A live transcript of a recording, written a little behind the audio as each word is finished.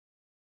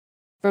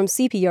From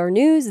CPR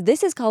News,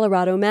 this is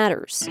Colorado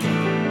Matters.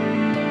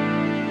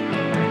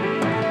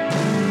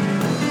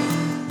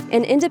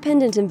 An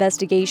independent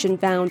investigation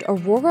found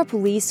Aurora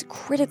police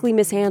critically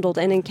mishandled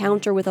an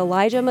encounter with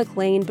Elijah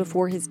McClain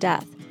before his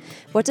death.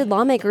 What did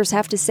lawmakers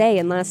have to say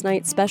in last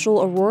night's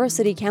special Aurora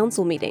City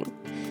Council meeting?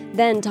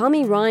 Then,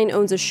 Tommy Ryan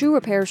owns a shoe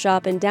repair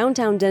shop in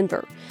downtown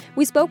Denver.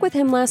 We spoke with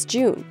him last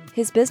June.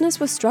 His business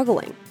was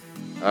struggling.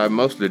 I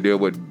mostly deal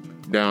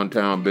with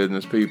downtown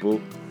business people,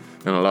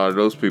 and a lot of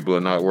those people are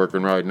not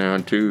working right now,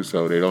 too,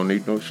 so they don't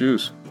need no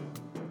shoes.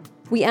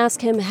 We ask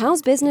him,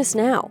 how's business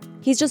now?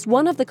 He's just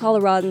one of the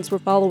Coloradans we're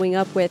following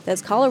up with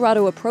as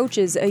Colorado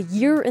approaches a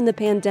year in the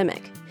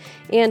pandemic.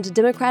 And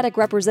Democratic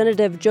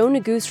Representative Joe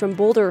Neguse from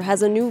Boulder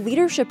has a new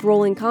leadership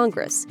role in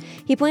Congress.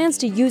 He plans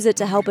to use it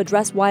to help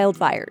address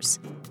wildfires.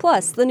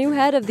 Plus, the new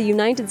head of the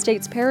United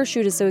States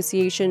Parachute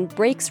Association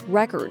breaks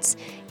records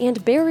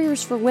and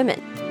barriers for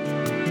women.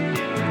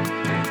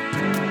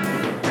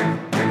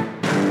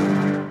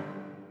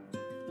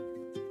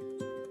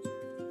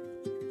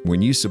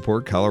 When you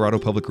support Colorado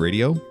Public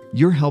Radio,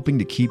 you're helping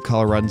to keep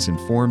Coloradans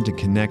informed and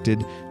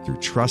connected through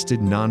trusted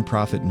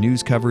nonprofit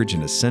news coverage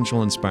and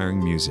essential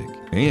inspiring music.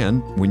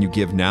 And when you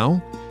give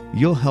now,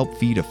 you'll help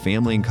feed a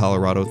family in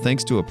Colorado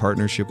thanks to a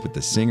partnership with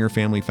the Singer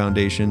Family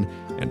Foundation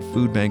and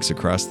food banks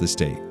across the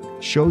state.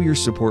 Show your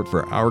support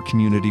for our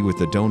community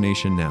with a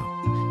donation now.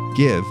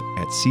 Give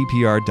at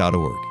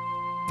cpr.org.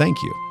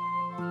 Thank you.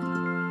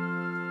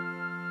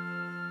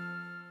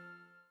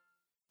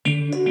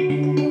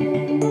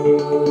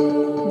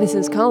 This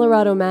is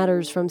Colorado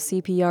Matters from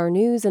CPR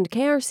News and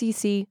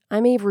KRCC.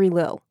 I'm Avery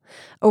Lill.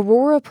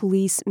 Aurora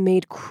police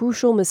made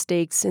crucial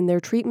mistakes in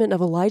their treatment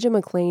of Elijah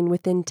McClain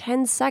within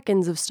 10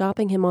 seconds of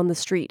stopping him on the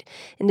street,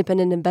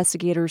 independent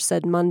investigators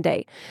said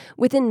Monday.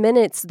 Within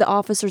minutes, the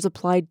officers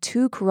applied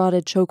 2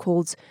 carotid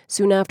chokeholds.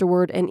 Soon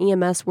afterward, an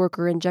EMS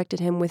worker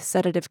injected him with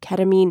sedative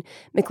ketamine.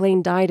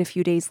 McClain died a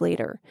few days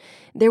later.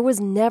 There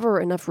was never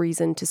enough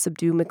reason to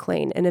subdue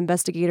McClain, an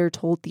investigator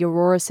told the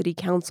Aurora City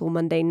Council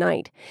Monday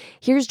night.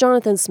 Here's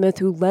Jonathan Smith,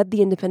 who led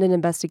the independent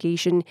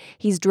investigation.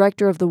 He's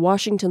director of the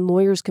Washington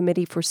Lawyers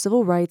Committee for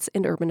Civil Rights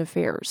and Urban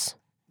Affairs.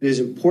 It is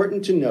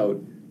important to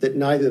note that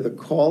neither the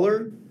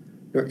caller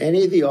nor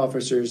any of the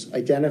officers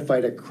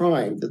identified a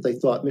crime that they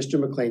thought Mr.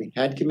 McClain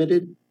had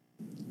committed,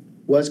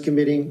 was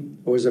committing,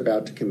 or was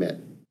about to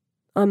commit.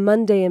 On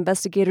Monday,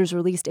 investigators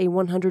released a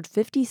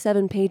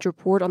 157-page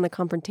report on the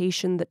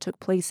confrontation that took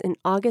place in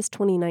August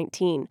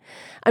 2019.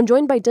 I'm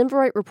joined by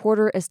Denverite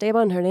reporter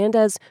Esteban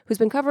Hernandez, who's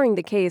been covering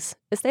the case.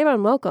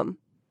 Esteban, welcome.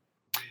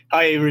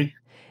 Hi, Avery.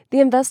 The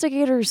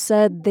investigators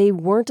said they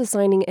weren't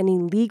assigning any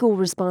legal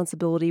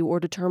responsibility or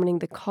determining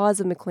the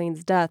cause of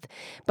McClain's death,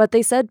 but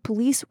they said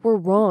police were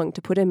wrong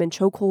to put him in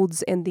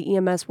chokeholds and the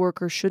EMS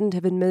worker shouldn't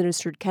have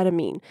administered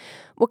ketamine.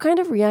 What kind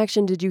of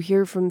reaction did you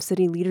hear from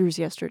city leaders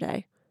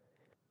yesterday?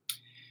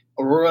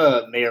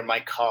 Aurora Mayor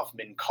Mike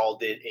Hoffman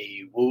called it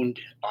a wound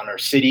on our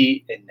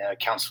city, and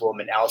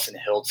Councilwoman Allison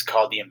Hiltz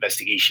called the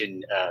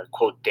investigation,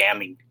 quote,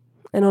 damning.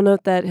 And I'll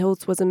note that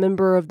Hiltz was a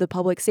member of the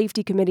Public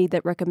Safety Committee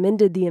that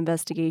recommended the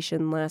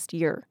investigation last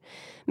year.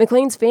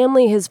 McClain's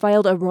family has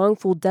filed a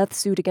wrongful death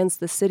suit against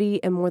the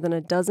city and more than a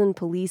dozen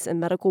police and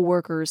medical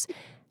workers.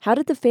 How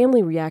did the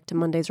family react to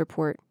Monday's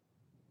report?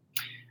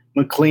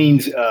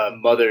 McClain's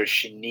mother,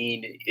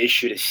 Shanine,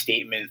 issued a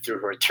statement through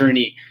her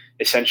attorney,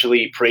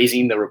 essentially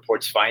praising the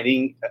report's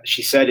finding.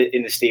 She said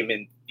in the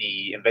statement,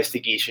 the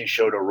investigation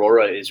showed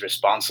Aurora is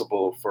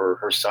responsible for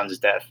her son's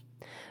death.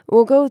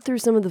 We'll go through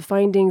some of the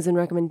findings and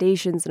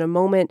recommendations in a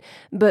moment,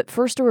 but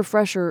first a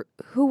refresher,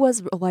 who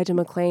was Elijah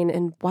McClain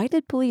and why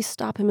did police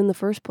stop him in the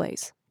first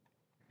place?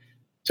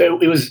 So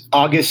it was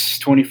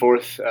August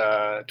 24th,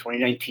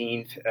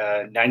 2019.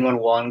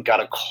 911 got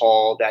a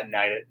call that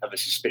night of a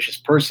suspicious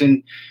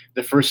person.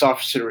 The first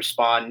officer to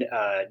respond,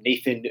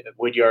 Nathan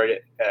Woodyard,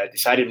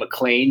 decided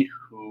McClain,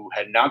 who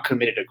had not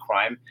committed a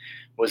crime,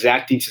 was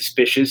acting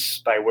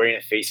suspicious by wearing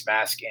a face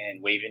mask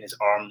and waving his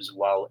arms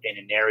while in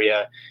an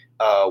area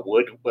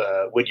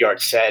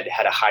Woodyard said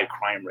had a high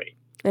crime rate.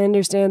 I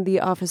understand the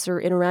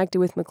officer interacted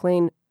with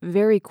McClain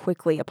very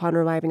quickly upon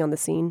arriving on the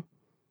scene.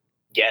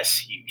 Yes,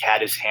 he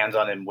had his hands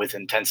on him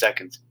within 10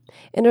 seconds.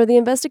 And are the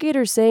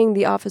investigators saying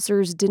the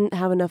officers didn't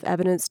have enough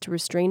evidence to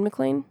restrain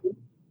McClain?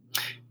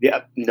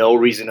 Yeah, no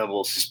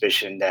reasonable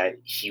suspicion that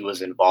he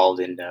was involved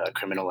in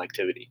criminal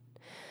activity.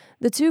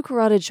 The 2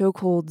 carotid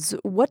chokeholds,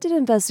 what did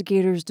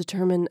investigators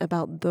determine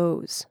about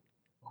those?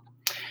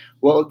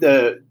 Well,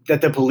 that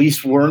the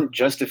police weren't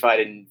justified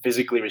in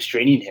physically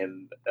restraining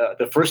him.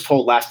 The first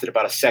hold lasted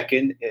about a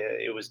second.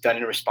 It was done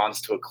in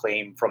response to a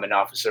claim from an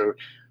officer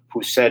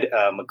who said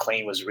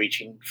McClain was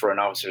reaching for an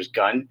officer's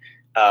gun.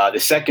 The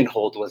second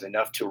hold was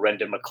enough to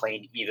render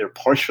McClain either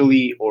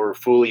partially or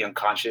fully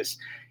unconscious.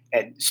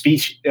 And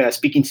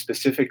speaking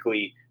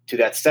specifically to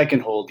that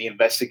second hold, the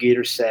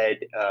investigator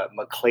said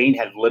McClain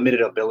had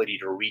limited ability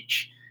to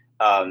reach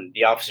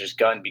the officer's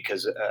gun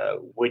because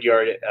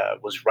Woodyard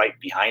was right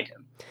behind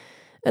him.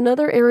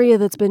 Another area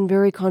that's been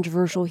very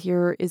controversial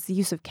here is the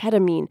use of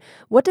ketamine.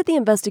 What did the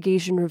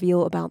investigation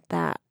reveal about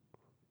that?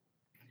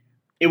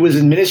 It was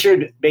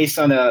administered based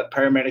on a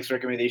paramedic's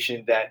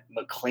recommendation that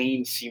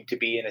McClain seemed to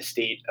be in a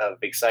state of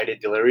excited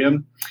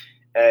delirium.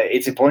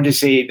 It's important to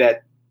say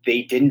that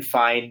they didn't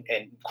find,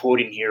 and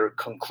quoting here,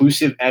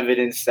 conclusive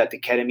evidence that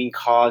the ketamine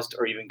caused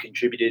or even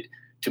contributed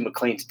to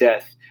McClain's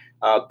death.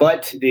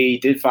 But they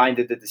did find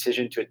that the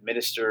decision to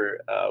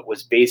administer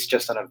was based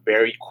just on a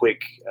very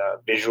quick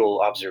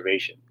visual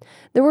observation.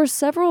 There were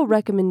several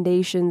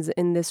recommendations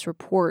in this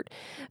report.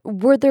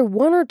 Were there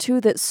one or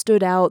two that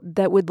stood out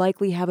that would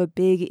likely have a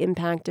big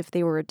impact if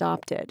they were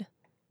adopted?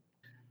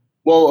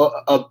 Well,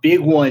 a big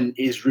one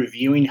is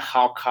reviewing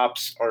how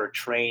cops are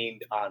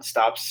trained on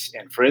stops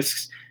and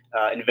frisks.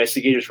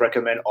 Investigators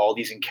recommend all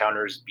these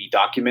encounters be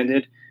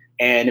documented.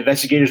 And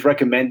investigators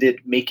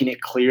recommended making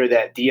it clear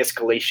that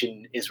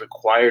de-escalation is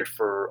required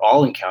for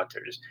all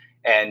encounters.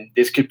 And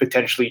this could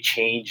potentially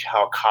change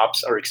how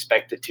cops are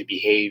expected to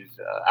behave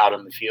out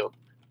in the field.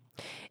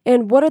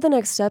 And what are the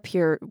next steps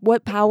here?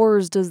 What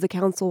powers does the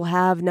council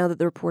have now that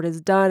the report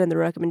is done and the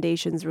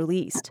recommendations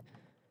released?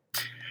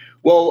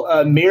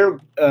 Well, Mayor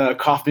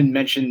Kaufman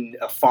mentioned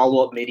a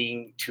follow-up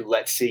meeting to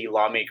let city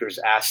lawmakers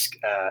ask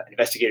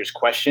investigators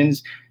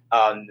questions.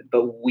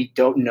 But we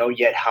don't know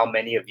yet how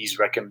many of these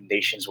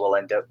recommendations will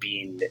end up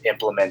being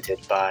implemented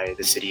by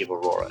the city of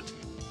Aurora.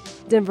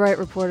 Denverite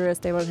reporter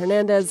Esteban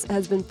Hernandez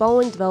has been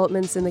following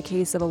developments in the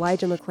case of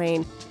Elijah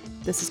McClain.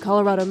 This is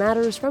Colorado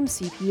Matters from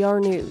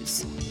CPR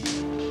News.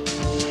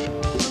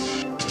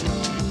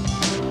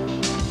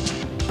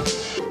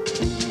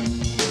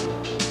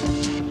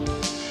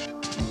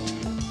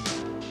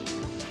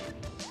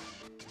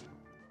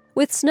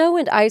 With snow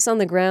and ice on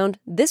the ground,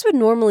 this would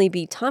normally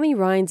be Tommy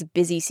Ryan's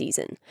busy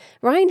season.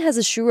 Ryan has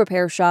a shoe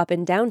repair shop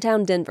in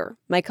downtown Denver.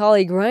 My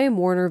colleague Ryan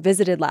Warner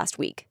visited last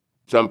week.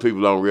 Some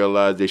people don't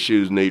realize their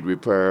shoes need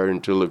repair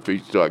until their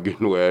feet start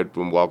getting wet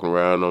from walking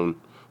around on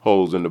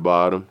holes in the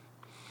bottom.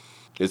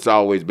 It's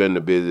always been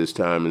the busiest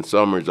time, and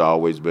summer's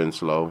always been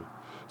slow.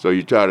 So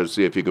you try to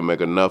see if you can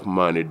make enough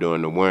money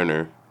during the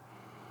winter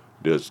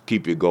to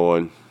keep you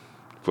going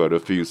for the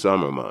few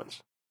summer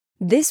months.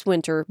 This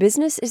winter,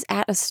 business is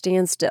at a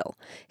standstill.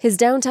 His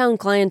downtown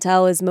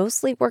clientele is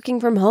mostly working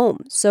from home,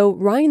 so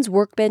Ryan's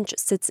workbench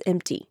sits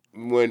empty.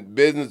 When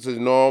business is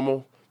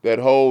normal, that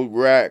whole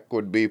rack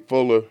would be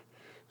full of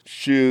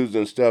shoes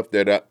and stuff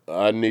that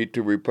I need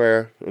to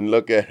repair. And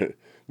look at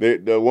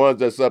it. The ones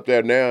that's up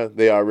there now,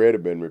 they already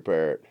been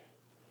repaired.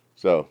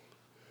 So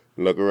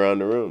look around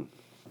the room.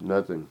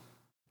 Nothing.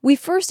 We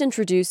first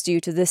introduced you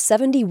to this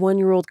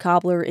 71-year-old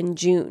cobbler in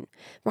June.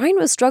 Ryan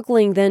was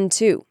struggling then,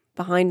 too.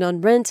 Behind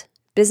on rent,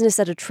 business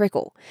at a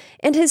trickle.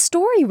 And his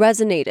story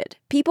resonated.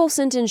 People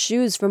sent in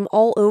shoes from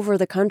all over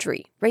the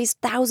country,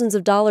 raised thousands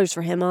of dollars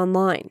for him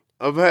online.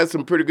 I've had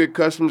some pretty good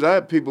customers. I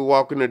had people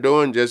walk in the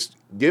door and just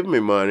give me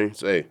money,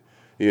 say,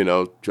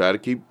 try to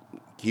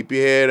keep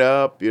your head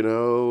up,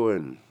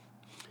 and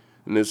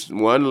this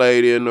one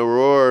lady in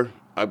Aurora,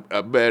 I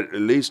bet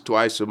at least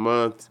twice a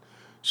month,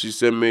 she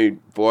sent me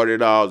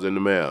 $40 in the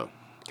mail,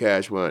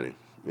 cash money,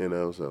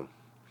 so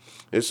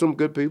there's some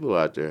good people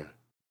out there.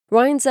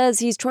 Ryan says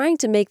he's trying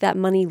to make that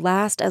money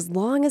last as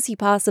long as he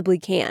possibly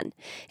can.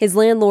 His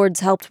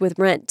landlords helped with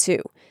rent,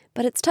 too.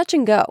 But it's touch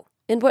and go.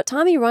 And what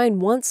Tommy Ryan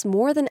wants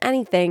more than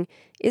anything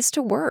is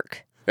to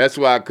work. That's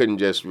why I couldn't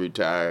just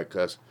retire,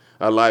 because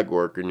I like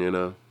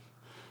working,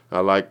 I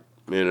like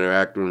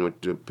interacting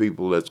with the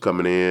people that's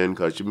coming in,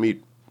 because you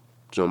meet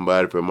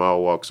somebody from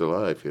all walks of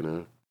life,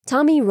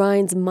 Tommy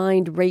Ryan's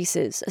mind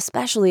races,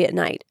 especially at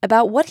night,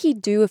 about what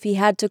he'd do if he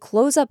had to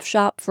close up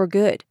shop for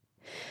good.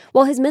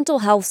 While his mental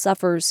health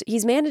suffers,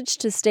 he's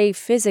managed to stay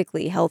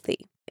physically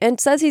healthy and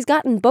says he's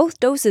gotten both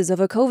doses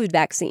of a COVID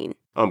vaccine.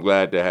 I'm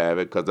glad to have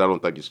it because I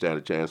don't think you stand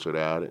a chance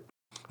without it.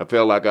 I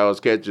felt like I was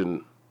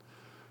catching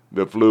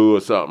the flu or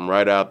something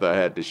right after I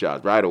had the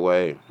shots, right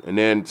away. And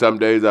then some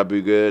days I'd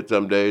be good,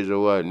 some days I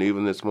wasn't.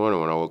 Even this morning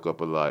when I woke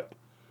up,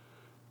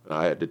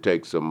 I had to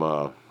take some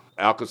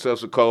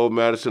Alka-Seltzer cold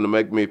medicine to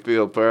make me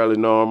feel fairly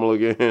normal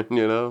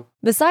again,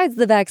 Besides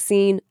the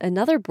vaccine,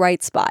 another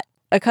bright spot.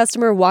 A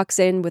customer walks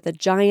in with a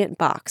giant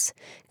box.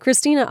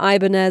 Christina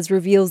Ibanez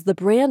reveals the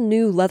brand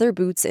new leather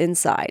boots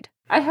inside.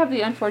 I have the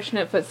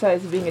unfortunate foot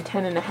size of being a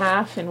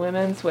 10.5 in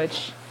women's,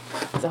 which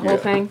is a whole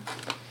thing.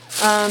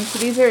 So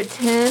these are a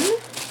 10,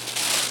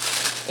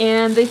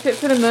 and they fit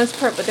for the most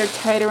part, but they're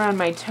tight around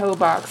my toe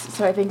box,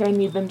 so I think I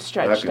need them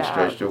stretched out. I can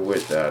stretch your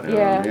width out.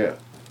 Yeah.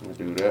 We'll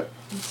do that.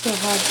 It's so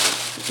hard.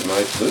 It's a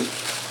nice boot.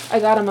 I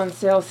got them on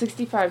sale,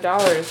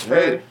 $65 for...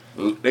 Hey.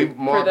 They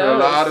mark a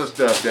lot of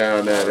stuff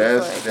down there.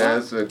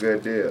 That's a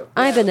good deal.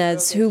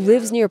 Ibanez, who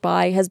lives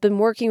nearby, has been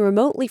working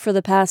remotely for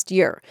the past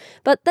year.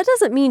 But that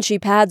doesn't mean she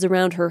pads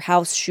around her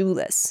house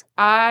shoeless.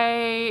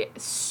 I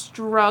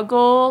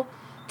struggle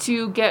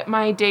to get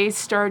my day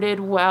started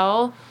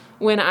well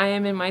when I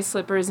am in my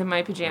slippers and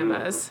my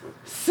pajamas.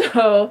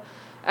 So,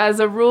 as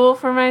a rule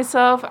for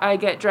myself, I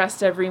get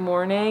dressed every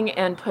morning,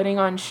 and putting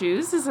on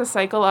shoes is a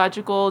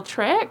psychological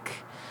trick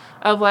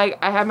of I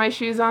have my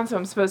shoes on, so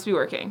I'm supposed to be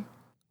working.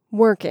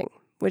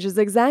 which is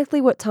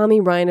exactly what Tommy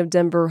Ryan of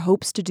Denver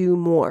hopes to do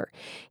more.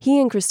 He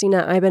and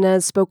Christina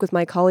Ibanez spoke with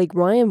my colleague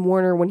Ryan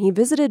Warner when he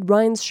visited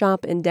Ryan's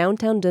shop in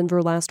downtown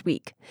Denver last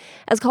week.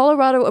 As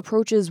Colorado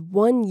approaches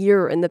 1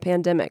 year in the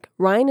pandemic,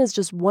 Ryan is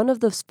just one of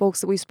the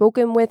folks that we've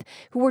spoken with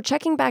who we're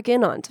checking back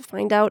in on to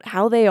find out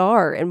how they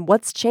are and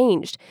what's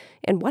changed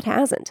and what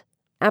hasn't.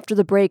 After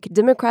the break,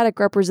 Democratic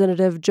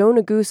Representative Joe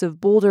Neguse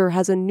of Boulder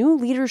has a new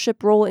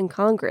leadership role in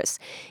Congress,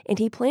 and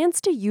he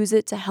plans to use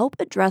it to help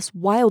address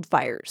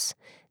wildfires.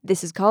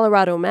 This is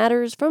Colorado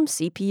Matters from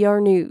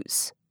CPR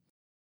News.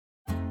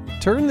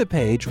 Turn the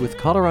page with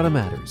Colorado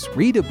Matters.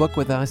 Read a book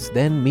with us,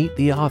 then meet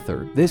the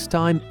author. This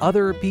time,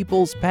 Other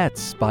People's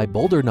Pets by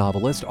Boulder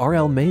novelist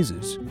R.L.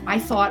 Mazus. I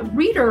thought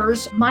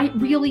readers might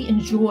really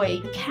enjoy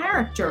a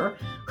character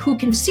who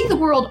can see the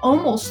world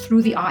almost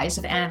through the eyes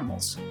of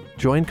animals.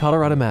 Join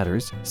Colorado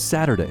Matters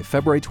Saturday,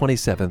 February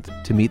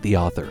 27th to meet the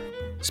author.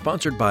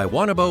 Sponsored by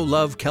Wanabo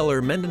Love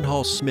Keller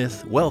Mendenhall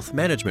Smith Wealth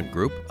Management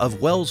Group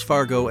of Wells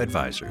Fargo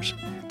Advisors.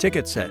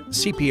 Tickets at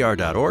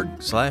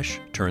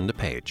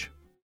cpr.org/turnthepage.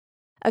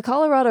 A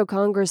Colorado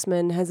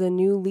congressman has a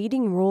new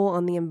leading role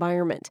on the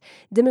environment.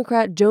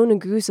 Democrat Joe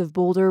Neguse of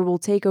Boulder will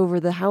take over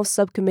the House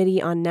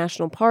Subcommittee on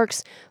National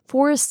Parks,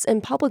 Forests,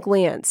 and Public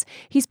Lands.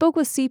 He spoke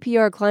with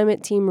CPR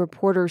climate team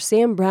reporter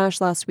Sam Brash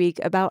last week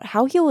about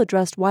how he'll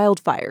address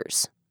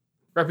wildfires.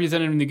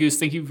 Representative Neguse,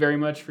 thank you very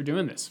much for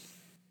doing this.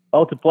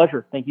 Oh, it's a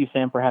pleasure. Thank you,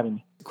 Sam, for having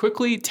me.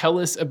 Quickly tell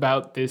us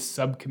about this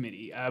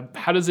subcommittee.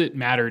 How does it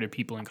matter to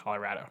people in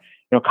Colorado?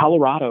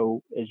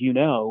 Colorado, as you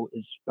know,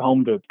 is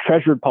home to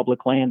treasured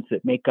public lands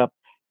that make up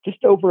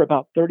just over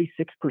about 36%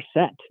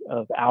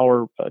 of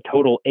our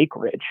total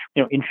acreage,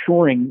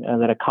 ensuring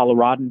that a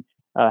Coloradan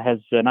has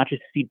not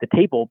just a seat at the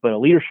table, but a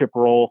leadership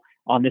role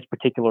on this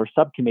particular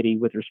subcommittee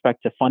with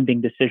respect to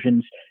funding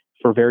decisions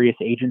for various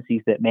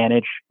agencies that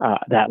manage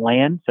that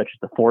land, such as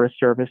the Forest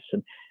Service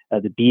and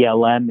the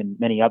BLM and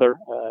many other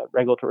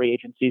regulatory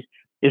agencies,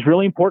 is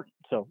really important.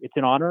 So it's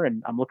an honor,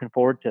 and I'm looking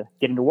forward to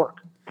getting to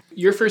work.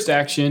 Your first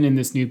action in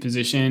this new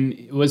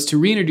position was to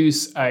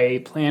reintroduce a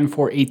plan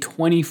for a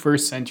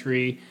 21st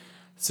century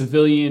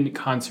civilian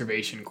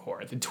conservation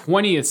corps. The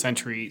 20th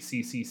century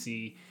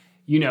CCC,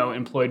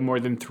 employed more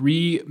than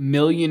 3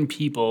 million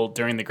people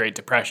during the Great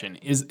Depression.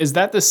 Is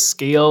that the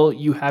scale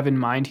you have in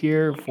mind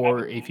here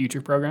for a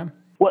future program?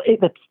 Well,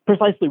 that's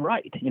precisely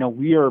right.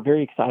 We are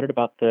very excited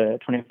about the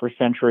 21st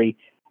century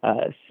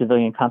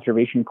Civilian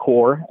Conservation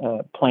Corps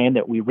plan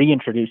that we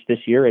reintroduced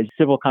this year as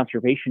Civil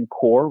Conservation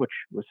Corps, which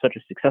was such a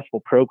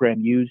successful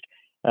program used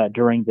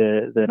during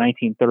the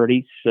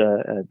 1930s,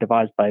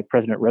 devised by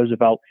President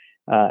Roosevelt,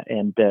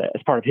 and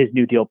as part of his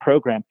New Deal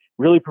program,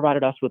 really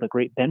provided us with a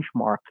great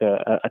benchmark,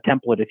 a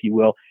template, if you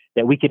will,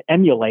 that we could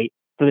emulate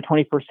for the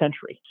 21st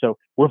century. So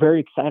we're very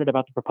excited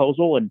about the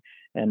proposal,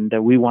 and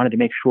we wanted to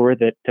make sure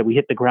that we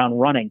hit the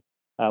ground running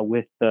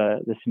with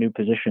this new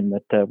position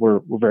that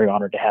we're very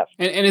honored to have.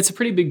 And it's a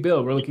pretty big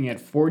bill. We're looking at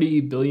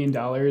 $40 billion,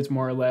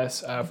 more or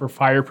less, for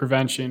fire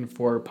prevention,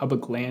 for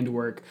public land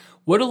work.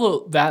 What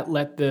will that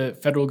let the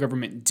federal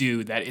government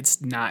do that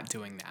it's not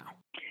doing now?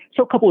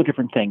 So a couple of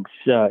different things.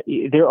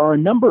 There are a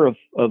number of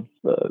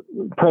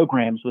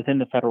programs within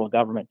the federal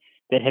government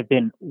that have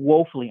been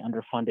woefully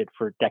underfunded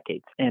for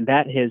decades. And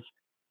that has,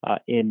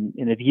 in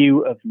the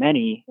view of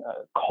many,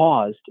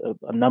 caused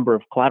a number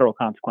of collateral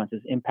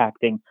consequences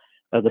impacting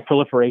the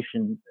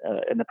proliferation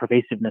and the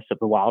pervasiveness of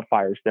the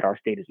wildfires that our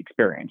state has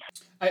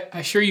experienced.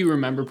 I'm sure you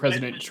remember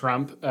President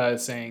Trump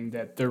saying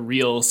that the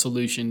real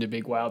solution to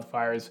big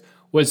wildfires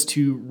was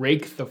to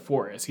rake the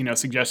forest,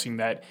 suggesting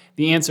that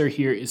the answer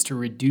here is to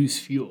reduce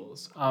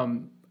fuels.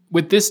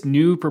 With this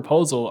new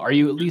proposal, are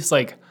you at least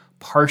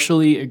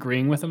partially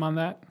agreeing with him on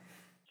that?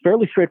 It's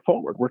fairly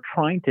straightforward. We're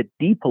trying to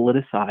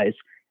depoliticize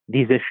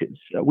these issues.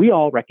 We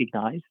all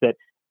recognize that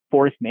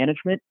forest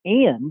management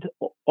and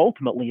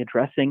ultimately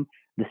addressing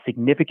the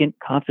significant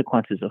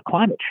consequences of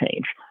climate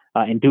change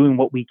and doing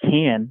what we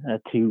can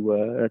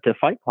to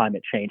fight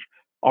climate change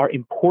are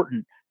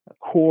important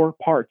core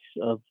parts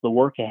of the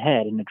work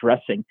ahead in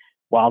addressing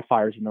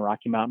wildfires in the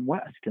Rocky Mountain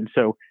West. And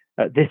so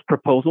this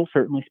proposal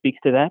certainly speaks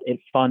to that. It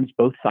funds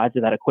both sides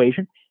of that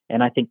equation,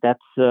 and I think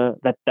that's a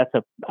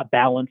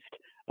balanced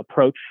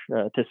approach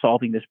to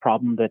solving this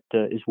problem that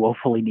is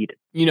woefully needed.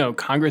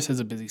 Congress has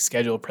a busy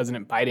schedule.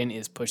 President Biden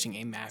is pushing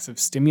a massive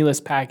stimulus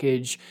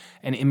package,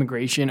 an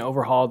immigration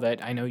overhaul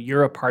that I know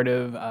you're a part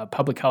of,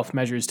 public health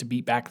measures to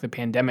beat back the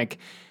pandemic.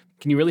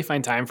 Can you really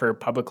find time for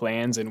public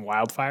lands and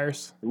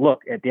wildfires?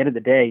 Look, at the end of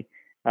the day,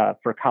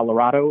 for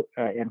Colorado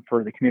and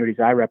for the communities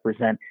I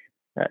represent,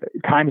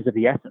 time is of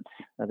the essence.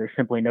 There's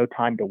simply no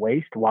time to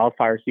waste.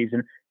 Wildfire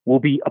season will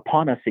be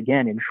upon us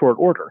again in short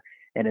order.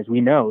 And as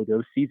we know,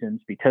 those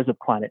seasons, because of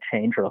climate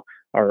change,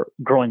 are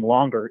growing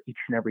longer each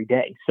and every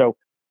day. So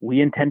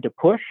we intend to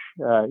push.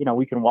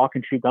 We can walk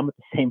and chew gum at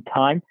the same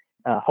time.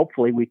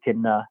 Hopefully, we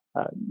can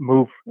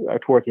move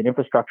towards an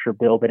infrastructure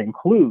bill that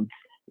includes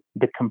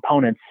the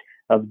components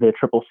of the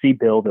CCC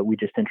bill that we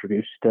just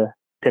introduced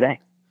today.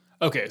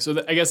 Okay,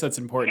 so I guess that's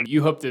important.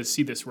 You hope to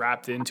see this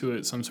wrapped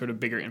into some sort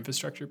of bigger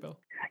infrastructure bill?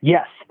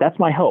 Yes, that's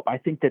my hope. I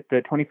think that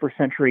the 21st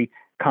Century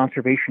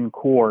Conservation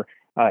Corps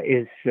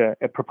is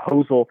a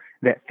proposal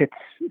that fits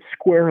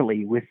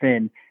squarely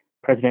within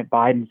President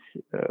Biden's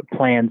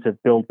plans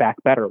of Build Back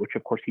Better, which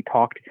of course he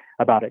talked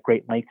about at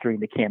great length during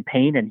the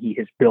campaign, and he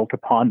has built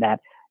upon that.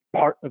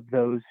 Part of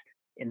those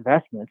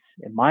investments,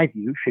 in my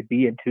view, should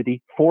be into the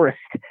forest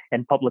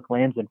and public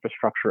lands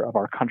infrastructure of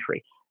our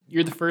country.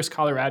 You're the first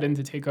Coloradan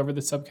to take over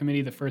the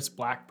subcommittee, the first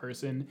Black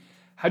person.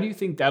 How do you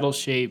think that'll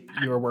shape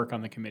your work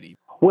on the committee?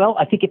 Well,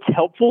 I think it's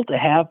helpful to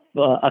have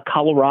a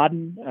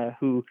Coloradan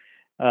who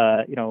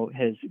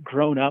has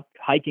grown up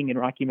hiking in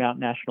Rocky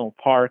Mountain National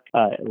Park,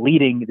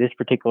 leading this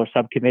particular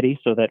subcommittee,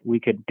 so that we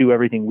could do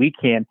everything we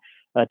can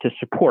to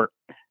support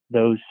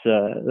those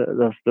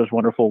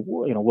wonderful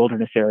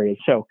wilderness areas.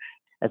 So,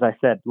 as I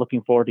said,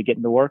 looking forward to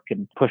getting to work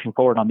and pushing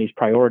forward on these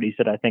priorities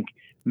that I think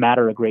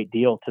matter a great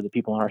deal to the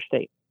people in our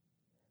state.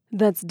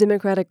 That's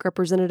Democratic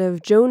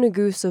Representative Joe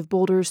Neguse of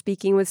Boulder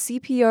speaking with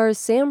CPR's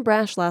Sam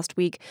Brash last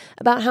week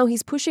about how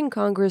he's pushing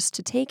Congress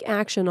to take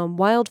action on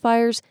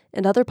wildfires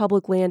and other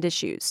public land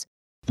issues.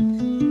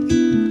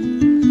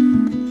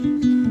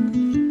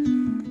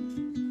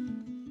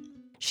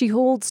 She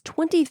holds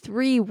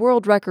 23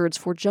 world records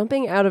for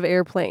jumping out of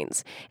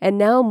airplanes. And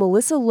now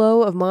Melissa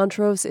Lowe of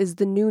Montrose is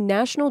the new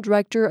national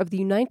director of the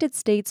United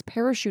States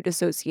Parachute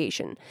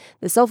Association,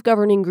 the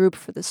self-governing group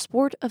for the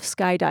sport of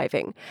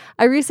skydiving.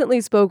 I recently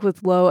spoke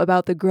with Lowe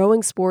about the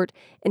growing sport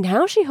and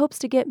how she hopes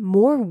to get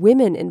more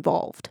women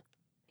involved.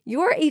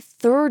 You're a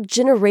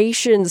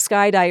third-generation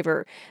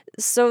skydiver,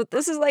 so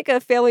this is like a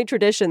family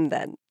tradition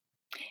then.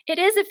 It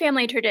is a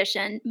family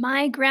tradition.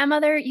 My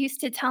grandmother used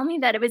to tell me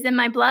that it was in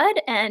my blood,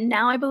 and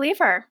now I believe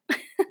her.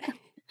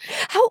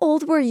 How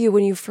old were you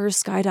when you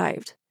first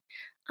skydived?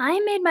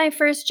 I made my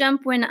first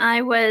jump when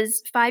I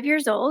was 5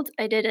 years old.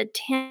 I did a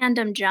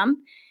tandem jump,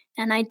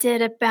 and I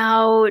did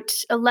about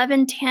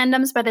 11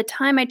 tandems by the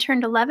time I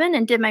turned 11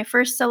 and did my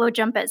first solo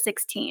jump at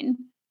 16.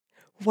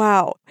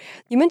 Wow.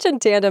 You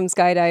mentioned tandem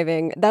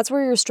skydiving. That's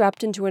where you're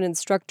strapped into an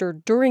instructor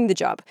during the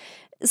jump.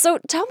 So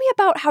tell me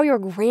about how your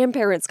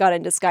grandparents got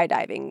into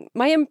skydiving.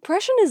 My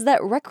impression is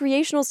that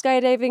recreational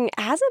skydiving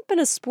hasn't been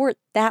a sport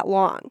that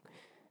long.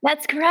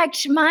 That's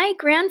correct. My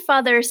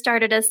grandfather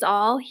started us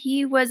all.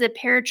 He was a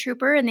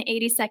paratrooper in the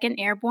 82nd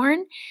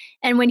Airborne.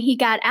 And when he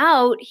got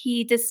out,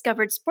 he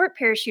discovered sport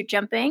parachute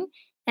jumping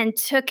and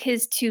took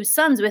his two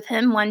sons with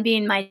him, one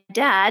being my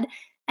dad.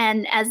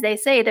 And as they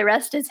say, the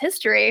rest is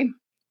history.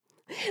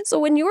 So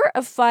when you're a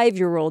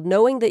 5-year-old,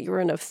 knowing that you're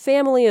in a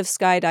family of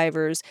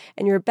skydivers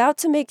and you're about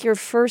to make your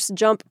first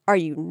jump, are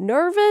you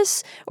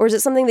nervous? Or is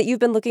it something that you've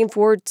been looking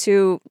forward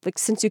to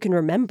since you can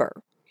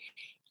remember?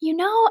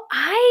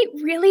 I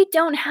really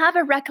don't have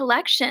a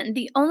recollection.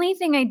 The only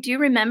thing I do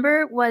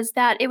remember was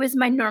that it was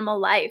my normal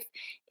life.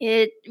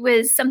 It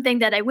was something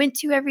that I went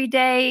to every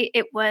day.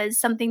 It was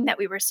something that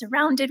we were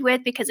surrounded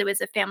with because it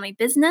was a family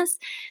business.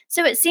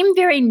 So it seemed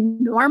very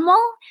normal.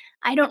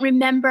 I don't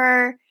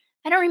remember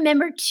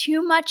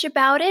too much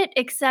about it,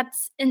 except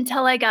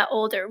until I got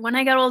older. When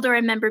I got older, I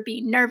remember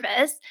being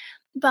nervous.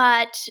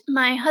 But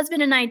my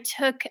husband and I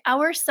took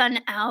our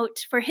son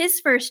out for his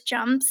first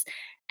jumps,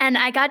 and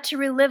I got to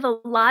relive a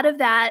lot of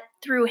that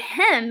through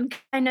him,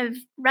 kind of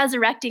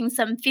resurrecting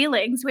some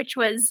feelings, which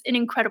was an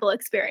incredible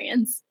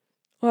experience.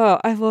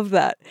 Wow, I love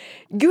that.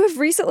 You have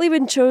recently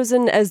been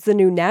chosen as the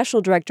new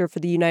national director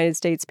for the United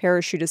States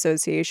Parachute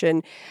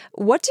Association.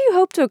 What do you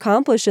hope to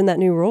accomplish in that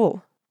new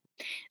role?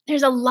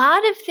 There's a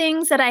lot of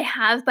things that I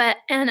have, but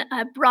on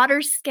a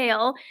broader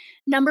scale,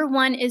 number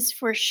one is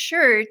for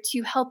sure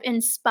to help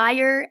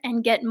inspire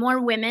and get more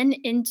women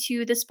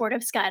into the sport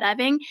of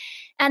skydiving.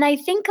 And I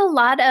think a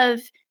lot of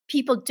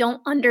people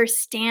don't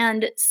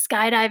understand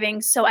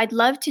skydiving. So I'd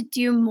love to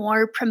do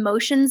more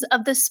promotions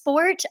of the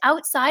sport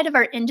outside of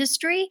our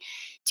industry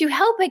to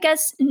help, I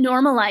guess,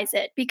 normalize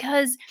it,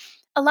 because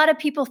a lot of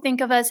people think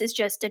of us as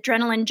just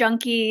adrenaline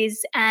junkies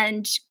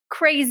and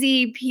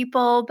crazy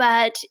people,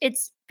 but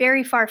it's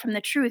very far from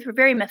the truth. We're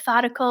very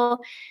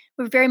methodical.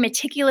 We're very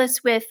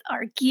meticulous with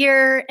our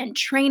gear and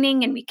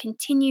training, and we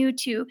continue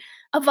to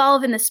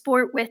evolve in the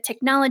sport with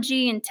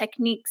technology and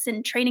techniques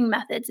and training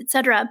methods,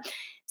 etc.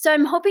 So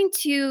I'm hoping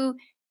to,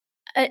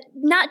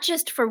 not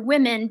just for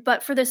women,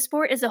 but for the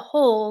sport as a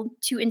whole,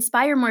 to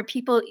inspire more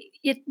people,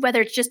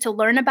 whether it's just to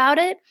learn about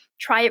it,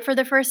 try it for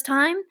the first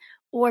time,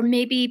 or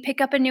maybe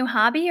pick up a new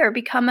hobby or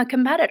become a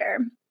competitor.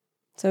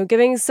 So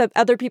giving some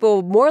other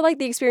people more like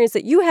the experience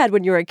that you had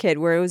when you were a kid,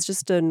 where it was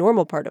just a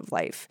normal part of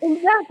life.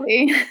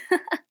 Exactly.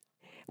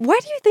 Why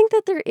do you think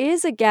that there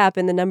is a gap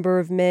in the number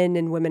of men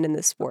and women in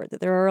this sport, that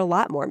there are a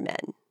lot more men?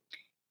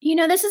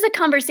 This is a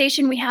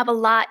conversation we have a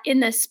lot in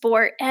the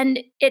sport, and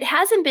it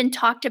hasn't been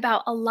talked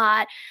about a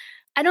lot.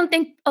 I don't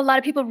think a lot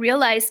of people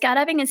realize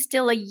skydiving is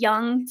still a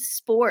young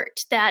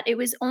sport, that it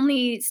was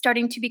only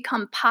starting to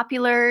become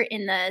popular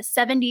in the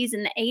 70s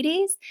and the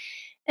 80s.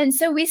 And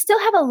so we still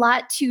have a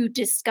lot to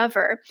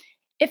discover.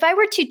 If I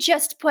were to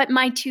just put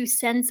my 2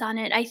 cents on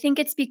it, I think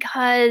it's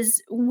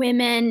because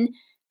women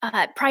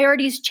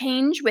priorities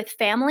change with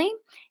family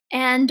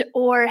and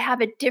or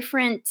have a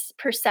different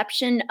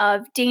perception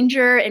of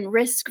danger and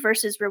risk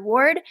versus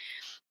reward.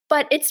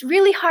 But it's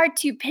really hard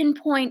to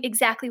pinpoint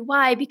exactly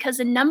why, because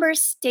the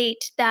numbers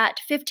state that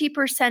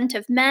 50%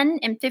 of men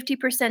and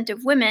 50%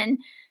 of women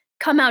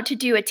come out to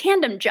do a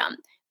tandem jump,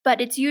 but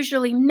it's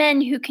usually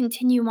men who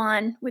continue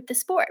on with the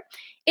sport.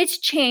 It's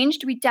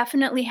changed. We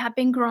definitely have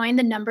been growing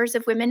the numbers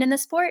of women in the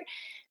sport,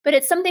 but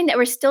it's something that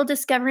we're still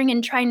discovering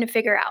and trying to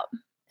figure out.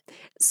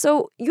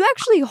 So, you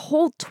actually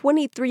hold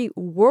 23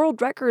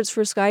 world records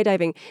for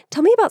skydiving.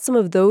 Tell me about some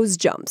of those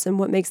jumps and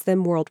what makes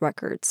them world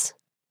records.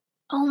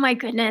 Oh my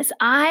goodness.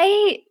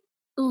 I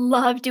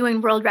love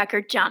doing world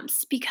record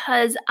jumps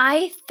because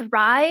I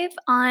thrive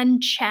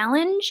on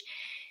challenge,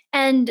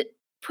 and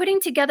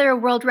putting together a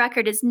world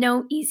record is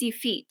no easy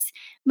feat.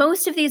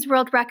 Most of these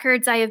world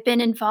records, I have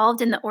been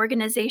involved in the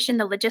organization,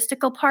 the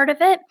logistical part of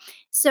it.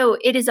 So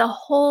it is a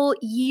whole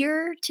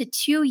year to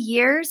 2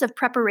 years of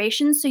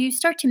preparation. So you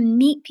start to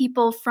meet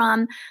people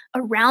from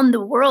around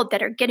the world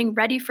that are getting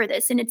ready for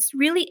this. And it's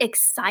really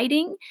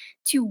exciting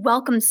to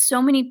welcome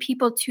so many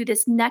people to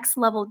this next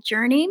level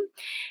journey.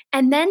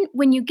 And then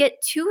when you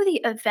get to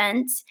the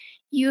event,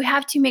 you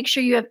have to make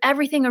sure you have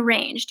everything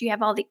arranged. You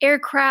have all the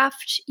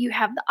aircraft, you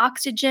have the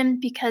oxygen,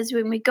 because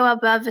when we go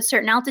above a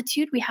certain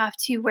altitude, we have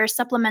to wear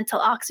supplemental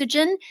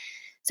oxygen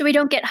so we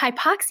don't get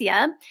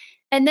hypoxia.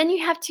 And then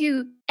you have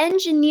to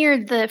engineer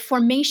the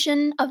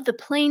formation of the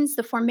planes,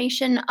 the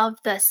formation of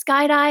the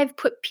skydive,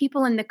 put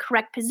people in the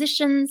correct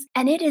positions.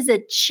 And it is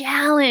a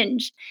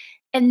challenge.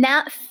 And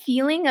that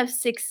feeling of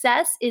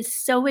success is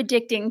so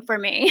addicting for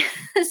me.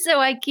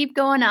 So I keep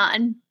going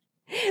on.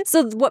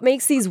 So, what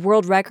makes these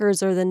world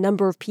records are the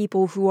number of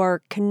people who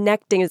are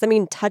connecting. Does that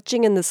mean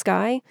touching in the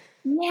sky?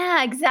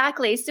 Yeah,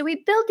 exactly. So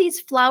we build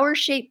these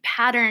flower-shaped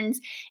patterns,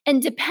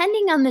 and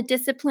depending on the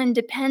discipline,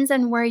 depends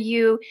on where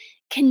you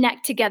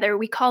connect together.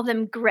 We call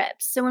them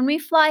grips. So when we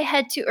fly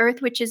head to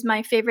earth, which is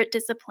my favorite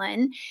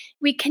discipline,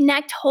 we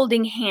connect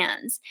holding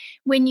hands.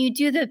 When you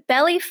do the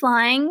belly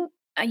flying,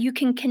 you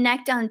can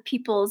connect on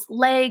people's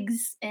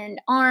legs and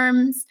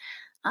arms.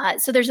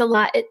 So there's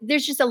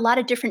just a lot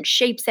of different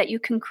shapes that you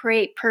can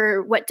create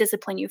per what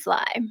discipline you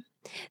fly.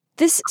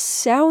 This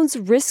sounds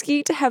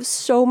risky to have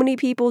so many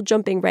people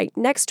jumping right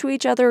next to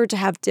each other, to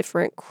have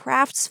different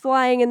crafts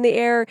flying in the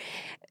air.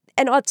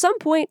 And at some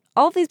point,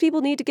 all of these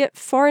people need to get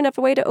far enough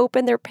away to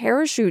open their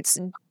parachutes.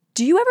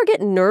 Do you ever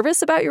get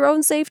nervous about your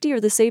own safety or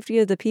the safety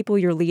of the people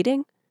you're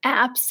leading?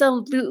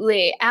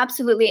 Absolutely.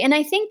 Absolutely. And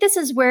I think this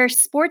is where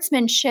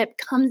sportsmanship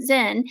comes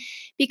in,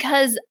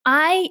 because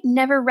I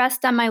never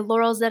rest on my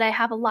laurels that I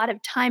have a lot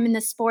of time in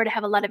the sport, I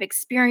have a lot of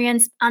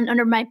experience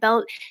under my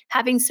belt,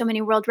 having so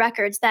many world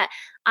records, that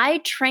I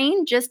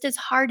train just as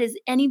hard as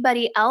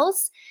anybody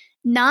else,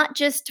 not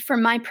just for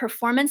my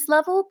performance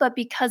level, but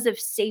because of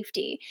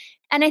safety.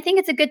 And I think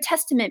it's a good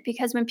testament,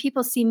 because when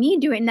people see me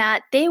doing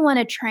that, they want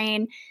to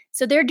train.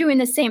 So they're doing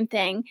the same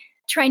thing,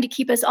 trying to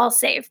keep us all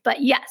safe.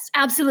 But yes,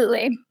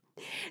 absolutely.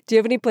 Do you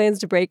have any plans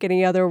to break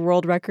any other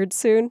world records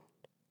soon?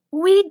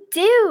 We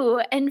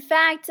do. In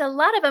fact, a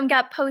lot of them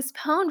got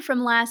postponed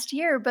from last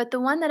year, but the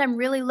one that I'm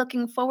really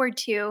looking forward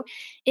to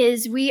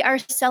is we are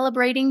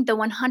celebrating the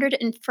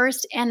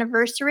 101st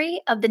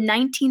anniversary of the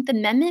 19th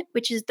Amendment,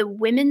 which is the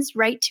women's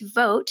right to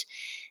vote,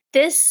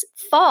 this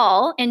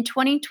fall in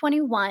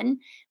 2021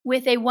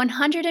 with a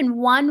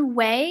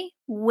 101-way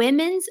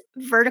women's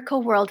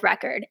vertical world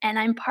record. And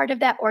I'm part of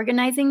that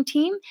organizing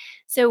team.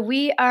 So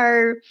we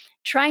are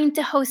trying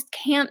to host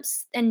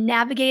camps and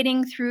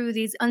navigating through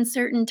these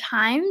uncertain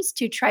times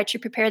to try to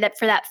prepare that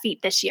for that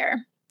feat this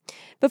year.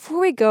 Before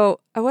we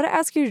go, I want to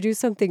ask you to do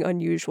something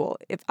unusual.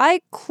 If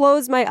I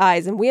close my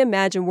eyes and we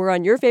imagine we're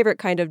on your favorite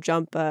kind of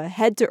jump, a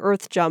head to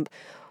earth jump,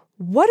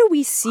 what do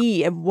we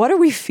see and what are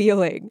we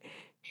feeling?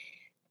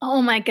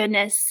 Oh my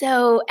goodness.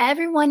 So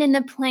everyone in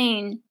the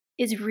plane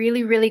is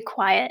really, really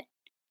quiet.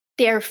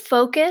 They're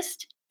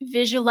focused,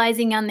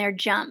 visualizing on their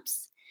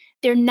jumps.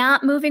 They're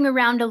not moving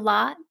around a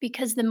lot,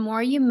 because the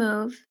more you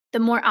move, the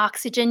more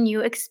oxygen you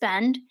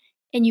expend,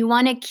 and you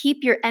want to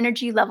keep your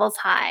energy levels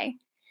high.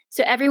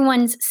 So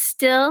everyone's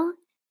still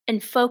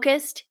and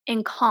focused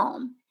and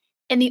calm.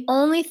 And the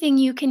only thing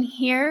you can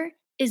hear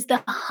is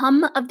the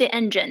hum of the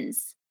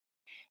engines.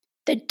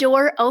 The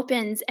door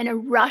opens and a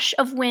rush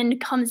of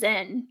wind comes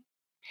in.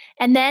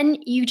 And then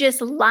you just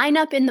line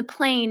up in the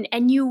plane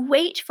and you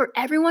wait for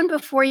everyone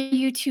before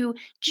you to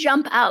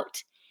jump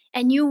out.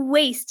 And you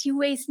waste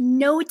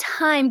no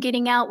time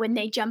getting out when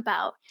they jump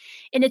out.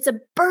 And it's a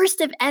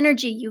burst of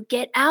energy. You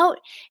get out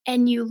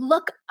and you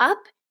look up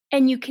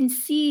and you can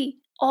see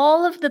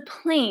all of the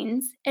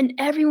planes and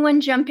everyone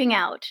jumping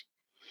out.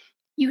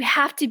 You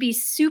have to be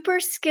super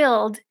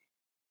skilled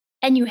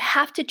and you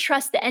have to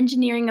trust the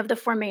engineering of the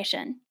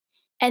formation.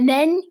 And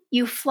then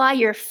you fly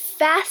your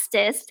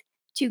fastest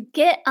to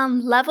get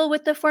on level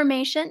with the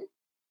formation,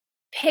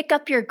 pick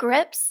up your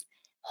grips,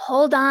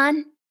 hold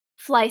on,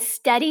 fly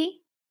steady,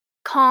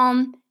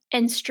 calm,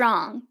 and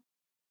strong.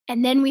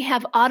 And then we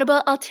have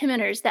audible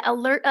altimeters that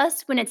alert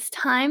us when it's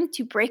time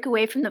to break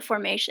away from the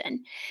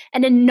formation.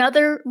 And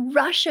another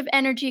rush of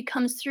energy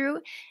comes through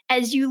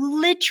as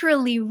you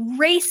literally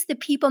race the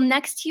people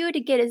next to you to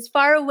get as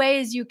far away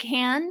as you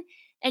can,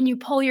 and you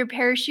pull your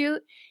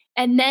parachute.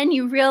 And then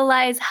you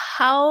realize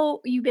how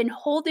you've been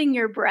holding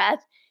your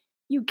breath.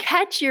 You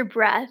catch your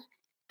breath,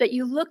 but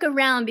you look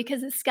around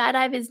because the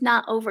skydive is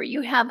not over.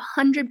 You have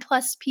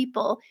 100+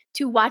 people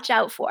to watch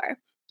out for.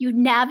 You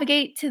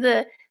navigate to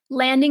the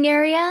landing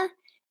area,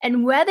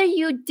 and whether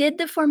you did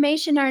the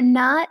formation or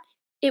not,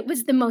 it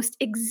was the most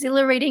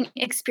exhilarating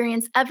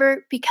experience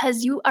ever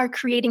because you are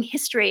creating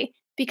history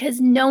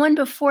because no one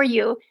before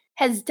you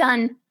has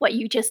done what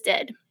you just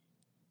did.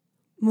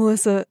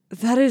 Melissa,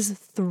 that is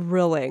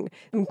thrilling.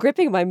 I'm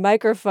gripping my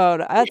microphone.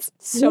 That's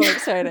so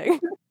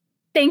exciting.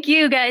 Thank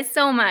you guys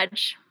so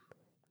much.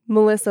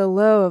 Melissa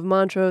Lowe of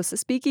Montrose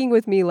speaking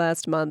with me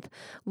last month.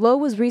 Lowe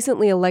was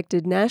recently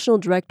elected National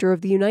Director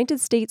of the United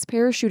States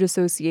Parachute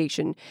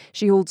Association.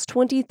 She holds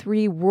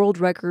 23 world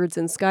records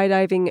in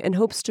skydiving and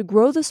hopes to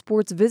grow the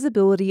sport's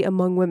visibility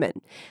among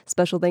women.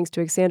 Special thanks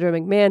to Alexandra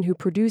McMahon, who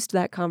produced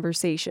that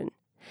conversation.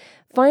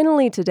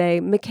 Finally today,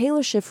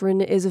 Mikaela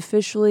Shiffrin is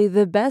officially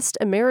the best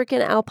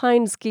American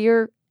alpine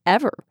skier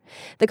ever.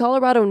 The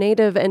Colorado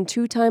native and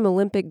two-time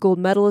Olympic gold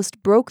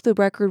medalist broke the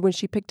record when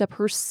she picked up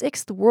her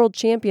 6th world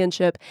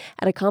championship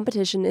at a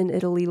competition in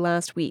Italy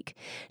last week.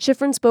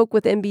 Shiffrin spoke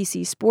with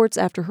NBC Sports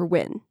after her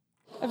win.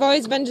 I've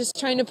always been just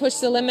trying to push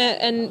the limit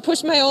and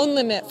push my own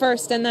limit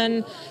first and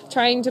then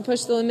trying to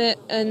push the limit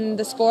in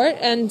the sport.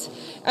 And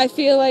I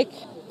feel like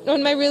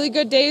on my really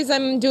good days,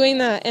 I'm doing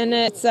that, and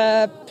it's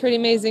a pretty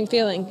amazing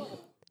feeling.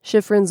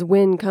 Shiffrin's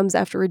win comes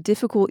after a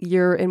difficult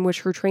year in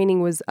which her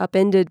training was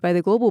upended by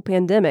the global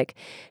pandemic.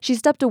 She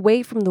stepped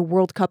away from the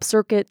World Cup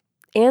circuit,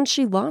 and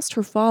she lost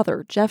her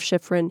father, Jeff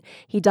Shiffrin.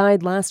 He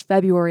died last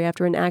February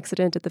after an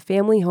accident at the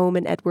family home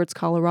in Edwards,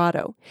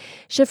 Colorado.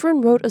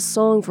 Shiffrin wrote a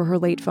song for her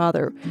late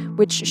father,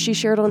 which she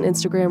shared on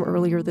Instagram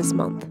earlier this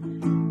month.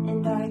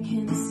 And I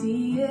can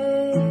see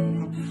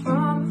it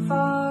from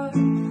afar,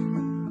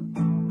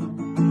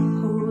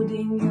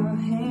 holding your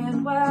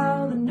hand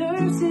while the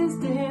nurses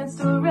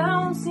danced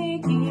around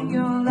singing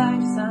your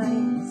life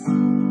signs.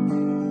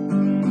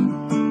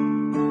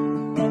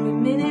 Every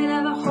minute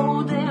of the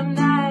whole damn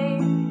night.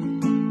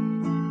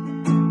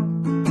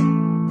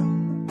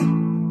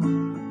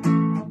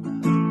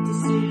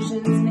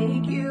 Decisions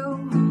make you,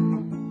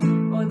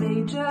 or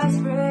they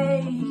just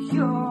break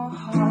your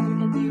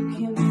heart, and you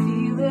can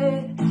feel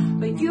it,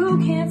 but you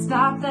can't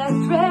stop that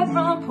thread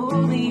from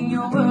pulling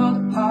your world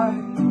apart.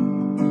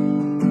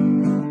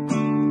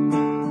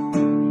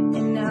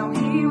 And now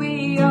here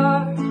we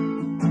are.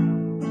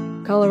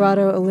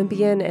 Colorado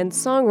Olympian and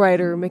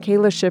songwriter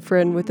Mikaela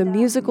Shiffrin with a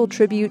musical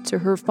tribute to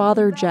her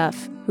father,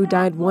 Jeff, who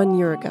died 1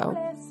 year ago.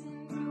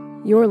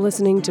 You're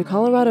listening to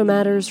Colorado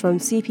Matters from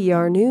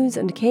CPR News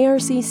and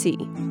KRCC.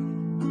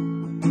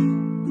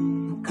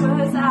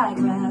 'Cause I'd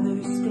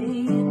rather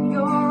stay in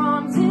your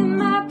arms in